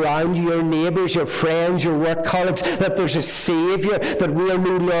all around you, your neighbours, your friends, your work colleagues, that there's a Saviour, that we are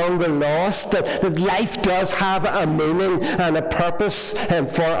no longer lost, that life does have a meaning and a purpose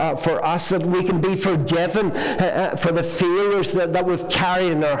for us, that we can be forgiven for the failures that we've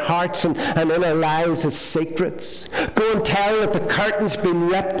carried in our hearts and in our lives as secrets. Go and tell that the curtain's been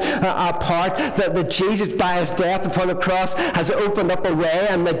ripped apart, that Jesus, by his death upon the cross, has opened up a way,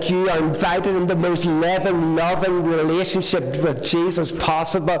 and that you are invited in the most loving relationship with Jesus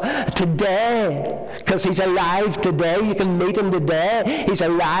possible today, because he's alive today. You can meet him today. He's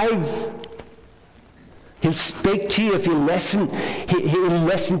alive. He'll speak to you if you listen. He'll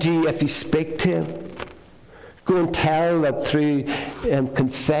listen to you if you speak to him. Go and tell that through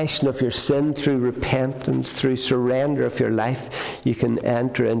confession of your sin, through repentance, through surrender of your life, you can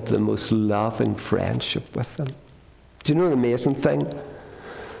enter into the most loving friendship with him. Do you know the amazing thing?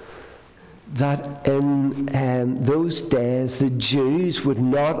 That in those days, the Jews would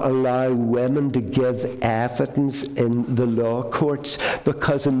not allow women to give evidence in the law courts,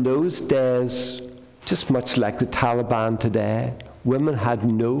 because in those days, just much like the Taliban today, women had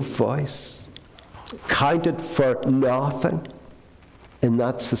no voice, counted for nothing in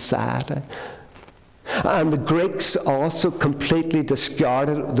that society. And the Greeks also completely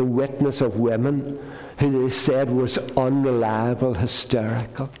discarded the witness of women, who they said was unreliable,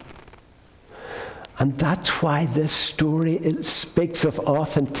 hysterical. And that's why this story, it speaks of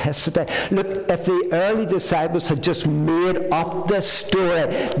authenticity. Look, if the early disciples had just made up this story,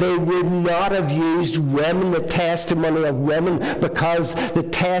 they would not have used women, the testimony of women, because the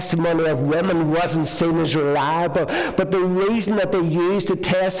testimony of women wasn't seen as reliable. But the reason that they used the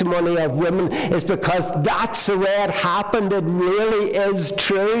testimony of women is because that's the way it happened. It really is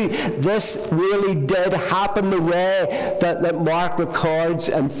true. This really did happen the way that Mark records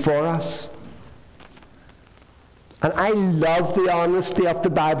and for us. And I love the honesty of the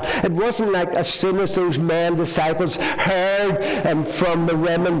Bible. It wasn't like as soon as those men disciples heard from the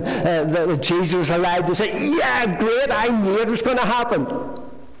women that Jesus was alive, they said, yeah, great, I knew it was going to happen.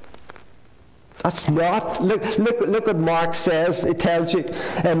 That's not. Look what Mark says. It tells you,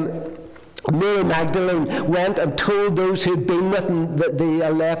 Mary Magdalene went and told those who had been with him, the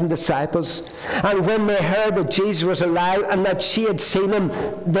 11 disciples. And when they heard that Jesus was alive and that she had seen him,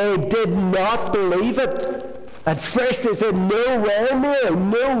 they did not believe it. At first they said, no way, Mary,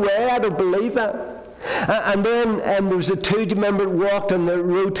 no way, I don't believe that. And then there was the two, do you remember, walked on the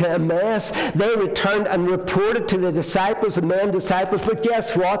road to Emmaus. They returned and reported to the disciples, the men disciples, but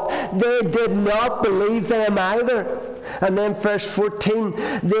guess what? They did not believe them either. And then verse 14,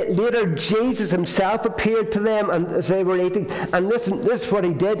 later Jesus himself appeared to them as they were eating. And listen, this is what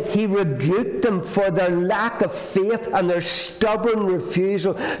he did. He rebuked them for their lack of faith and their stubborn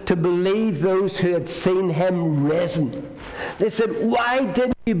refusal to believe those who had seen him risen. They said, why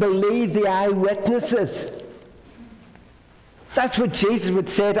didn't you believe the eyewitnesses? That's what Jesus would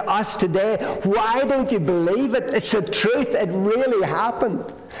say to us today. Why don't you believe it? It's the truth. It really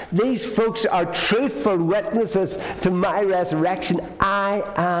happened. These folks are truthful witnesses to my resurrection. I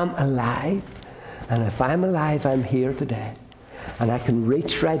am alive. And if I'm alive, I'm here today. And I can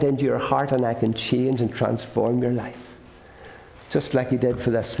reach right into your heart and I can change and transform your life. Just like he did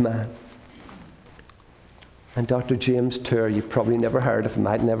for this man. And Dr. James Tour, you've probably never heard of him.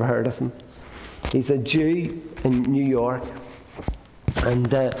 I'd never heard of him. He's a Jew in New York. And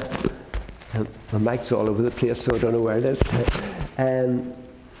my mic's all over the place, so I don't know where it is.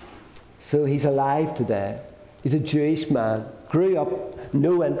 So he's alive today. He's a Jewish man. Grew up,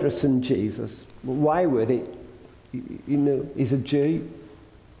 no interest in Jesus. Why would he? You know, he's a Jew.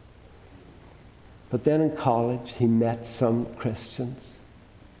 But then in college, he met some Christians.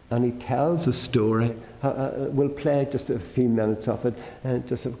 And he tells a story. We'll play just a few minutes of it. And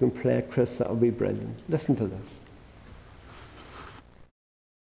just if we can play it, Chris, that would be brilliant. Listen to this.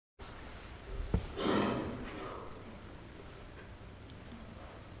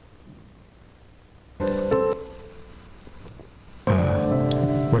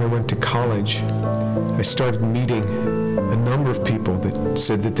 When I went to college, I started meeting a number of people that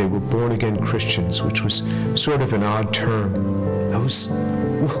said that they were born-again Christians, which was sort of an odd term.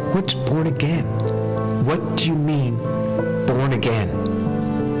 What's born again? What do you mean, born again?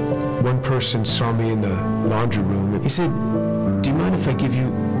 One person saw me in the laundry room, and he said, do you mind if I give you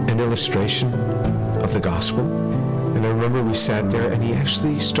an illustration of the gospel? And I remember we sat there, and he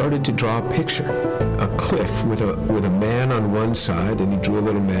actually started to draw a picture. A cliff with a man on one side, and he drew a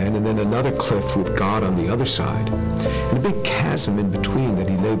little man, and then another cliff with God on the other side, and a big chasm in between that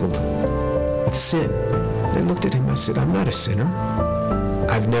he labeled with sin. And I looked at him, I said, I'm not a sinner.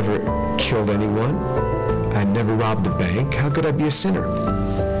 I've never killed anyone. I never robbed a bank. How could I be a sinner?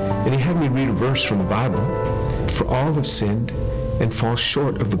 And he had me read a verse from the Bible. For all have sinned and fall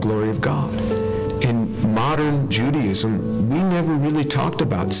short of the glory of God. In modern Judaism, we never really talked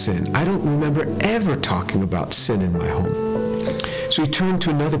about sin. I don't remember ever talking about sin in my home. So he turned to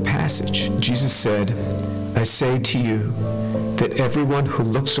another passage. Jesus said, I say to you that everyone who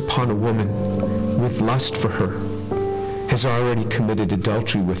looks upon a woman with lust for her has already committed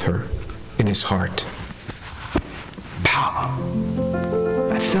adultery with her in his heart. Pow!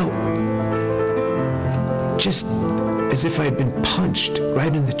 I felt just as if I had been punched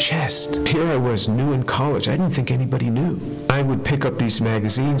right in the chest. Here I was, new in college. I didn't think anybody knew. I would pick up these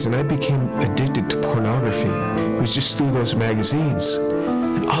magazines, and I became addicted to pornography. It was just through those magazines.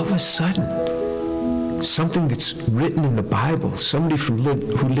 And all of a sudden, something that's written in the Bible, somebody who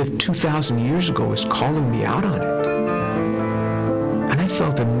lived 2,000 years ago is calling me out on it.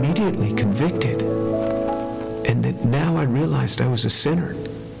 felt immediately convicted, and that now I realized I was a sinner.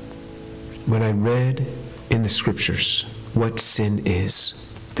 When I read in the scriptures what sin is,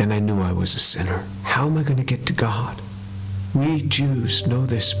 then I knew I was a sinner. How am I going to get to God? We Jews know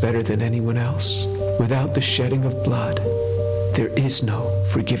this better than anyone else. Without the shedding of blood, there is no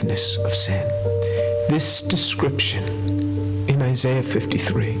forgiveness of sin. This description in Isaiah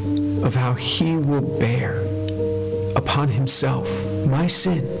 53 of how he will bear upon himself my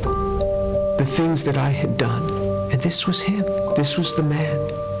sin, the things that I had done. And this was him. This was the man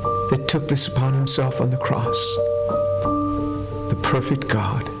that took this upon himself on the cross. The perfect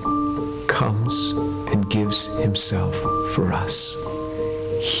God comes and gives himself for us.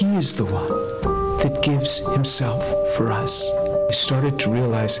 He is the one that gives himself for us. I started to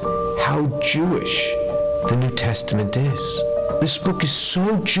realize how Jewish the New Testament is. This book is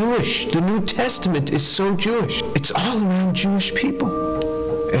so Jewish. The New Testament is so Jewish. It's all around Jewish people.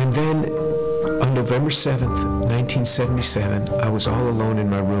 And then on November 7th, 1977, I was all alone in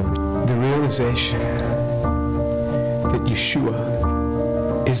my room. The realization that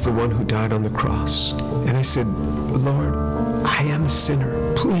Yeshua is the one who died on the cross. And I said, Lord, I am a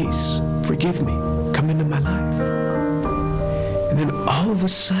sinner. Please forgive me. Come into my life. And then all of a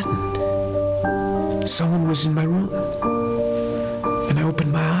sudden, someone was in my room. And I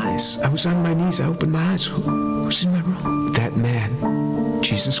opened my eyes. I was on my knees. I opened my eyes. Who's in my room? That man,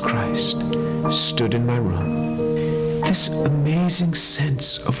 Jesus Christ, stood in my room. This amazing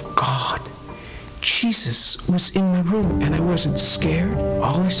sense of God. Jesus was in my room, and I wasn't scared.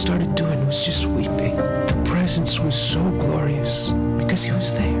 All I started doing was just weeping. The presence was so glorious because he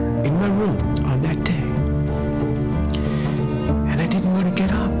was there in my room on that day. And I didn't want to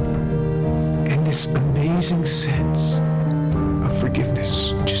get up. And this amazing sense of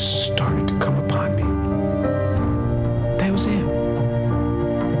forgiveness just started to come upon me. That was him.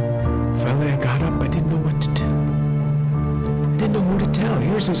 Finally, I got up. I didn't know what to do. I didn't know who to tell.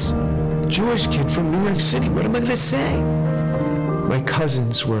 Here's this Jewish kid from New York City. What am I going to say? My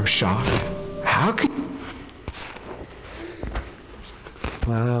cousins were shocked. How could...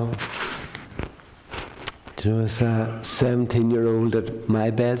 Wow. Do you know, as a 17-year-old at my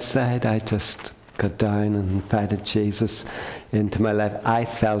bedside, I just got down and invited Jesus into my life. I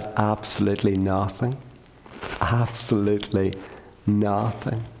felt absolutely nothing. Absolutely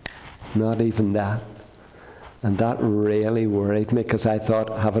nothing. Not even that. And that really worried me, because I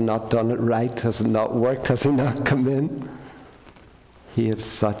thought, have I not done it right? Has it not worked? Has he not come in? He had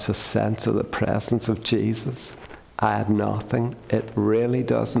such a sense of the presence of Jesus. I had nothing. It really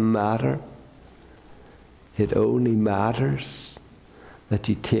doesn't matter. It only matters that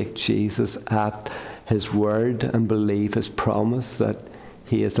you take Jesus at his word and believe his promise that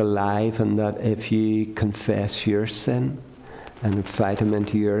he is alive, and that if you confess your sin and invite him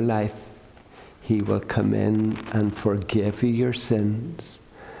into your life, he will come in and forgive you your sins.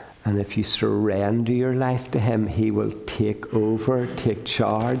 And if you surrender your life to him, he will take over, take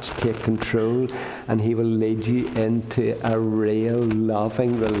charge, take control, and he will lead you into a real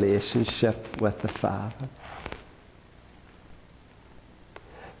loving relationship with the Father.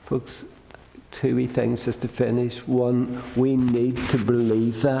 Folks, two wee things just to finish. One, we need to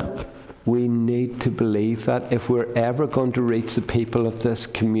believe that. We need to believe that. If we're ever going to reach the people of this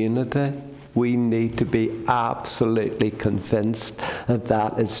community, we need to be absolutely convinced that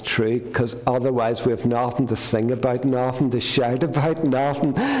that is true, because otherwise we have nothing to sing about, nothing to shout about,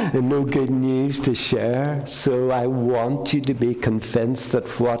 nothing, and no good news to share. So I want you to be convinced that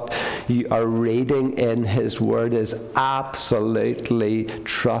what you are reading in his word is absolutely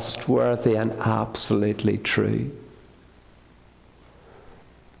trustworthy and absolutely true.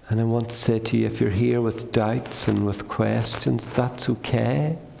 And I want to say to you, if you're here with doubts and with questions, that's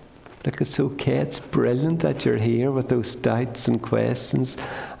okay. Look, it's okay. It's brilliant that you're here with those doubts and questions.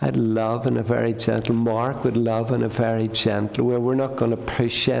 I'd love in a very gentle, Mark would love in a very gentle way. We're not going to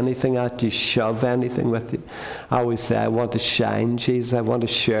push anything at you, shove anything with you. I always say, I want to shine Jesus, I want to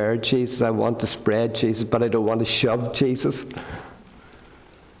share Jesus, I want to spread Jesus, but I don't want to shove Jesus.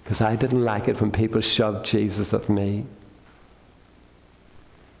 Because I didn't like it when people shoved Jesus at me.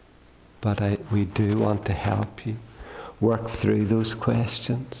 But we do want to help you work through those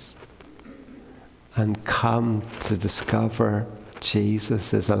questions and come to discover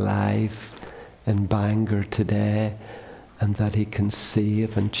Jesus is alive in Bangor today, and that he can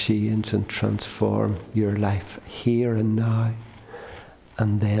save and change and transform your life here and now,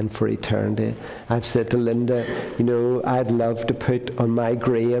 and then for eternity. I've said to Linda, you know, I'd love to put on my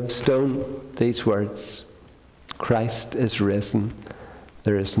gravestone these words: Christ is risen,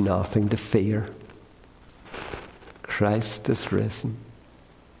 there is nothing to fear. Christ is risen,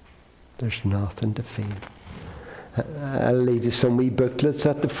 There's nothing to fear. I'll leave you some wee booklets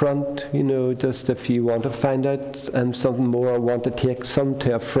at the front, just if you want to find out something more or want to take some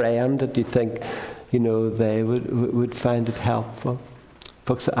to a friend that you think, they would find it helpful.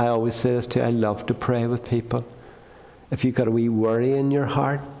 Folks, I always say this too, I love to pray with people. If you've got a wee worry in your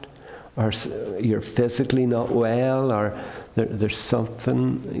heart, or you're physically not well, or there's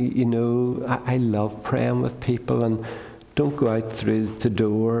something, I love praying with people. And don't go out through the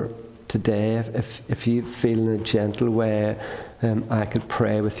door today if you feel in a gentle way, I could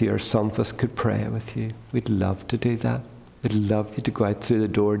pray with you, or some of us could pray with you. We'd love to do that. We'd love you to go out through the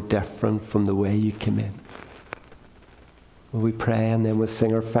door different from the way you came in. Will we pray, and then we'll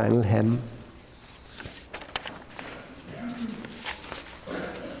sing our final hymn.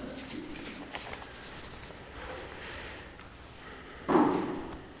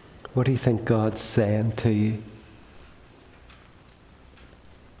 What do you think God's saying to you?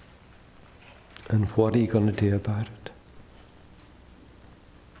 And what are you going to do about it?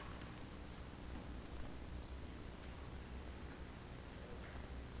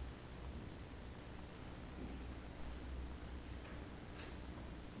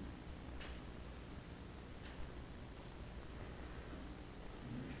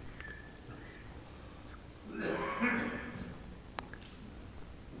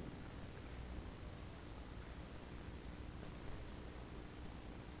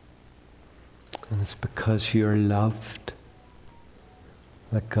 And it's because you're loved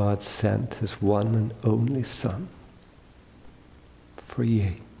that God sent His one and only Son for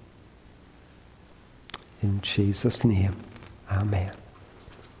you. In Jesus' name, amen.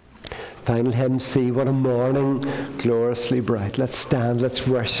 Final hymn C, what a morning, gloriously bright. Let's stand, let's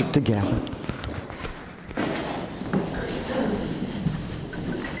worship together.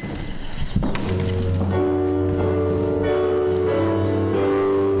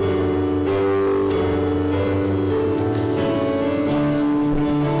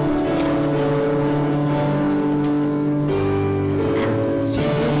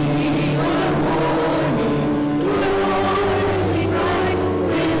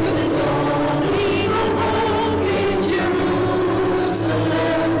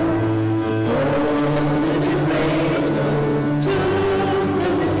 Jerusalem.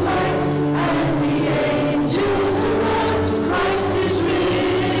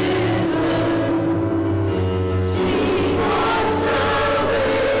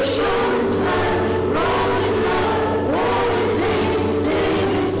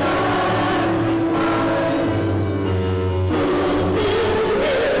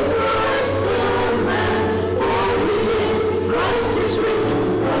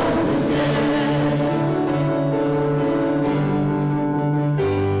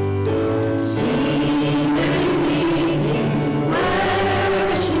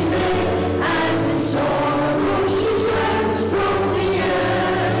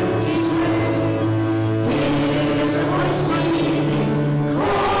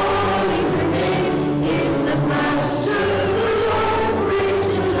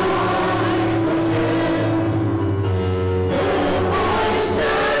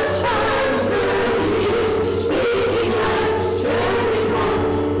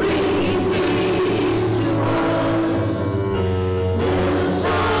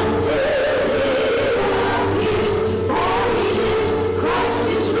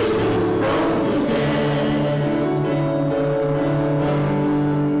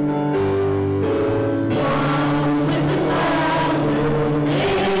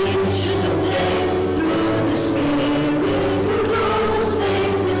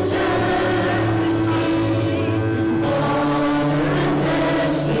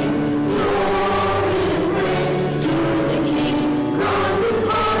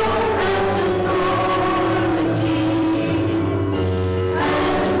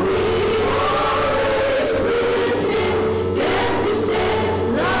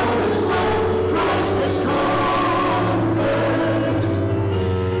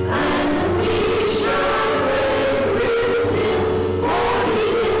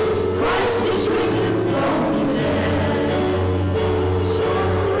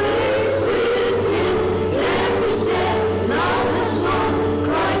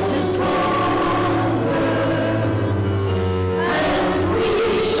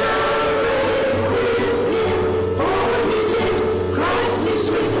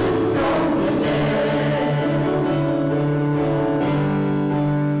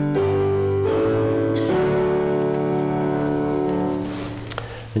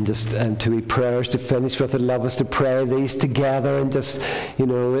 And just to be prayers to finish with, I'd love us to pray these together and just,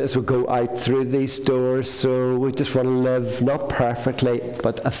 as we go out through these doors. So we just want to live not perfectly,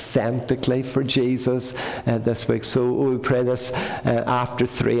 but authentically for Jesus this week. So we pray this after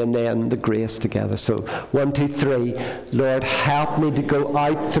 3 and then the grace together. So 1, 2, 3. Lord, help me to go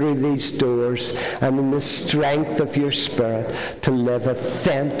out through these doors and in the strength of your Spirit to live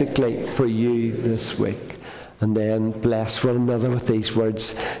authentically for you this week. And then bless one another with these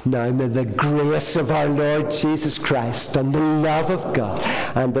words. Now may the grace of our Lord Jesus Christ and the love of God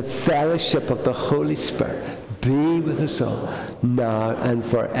and the fellowship of the Holy Spirit be with us all now and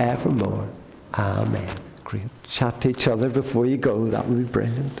forevermore. Amen. Great. Chat to each other before you go. That would be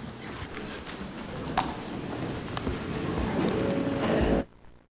brilliant.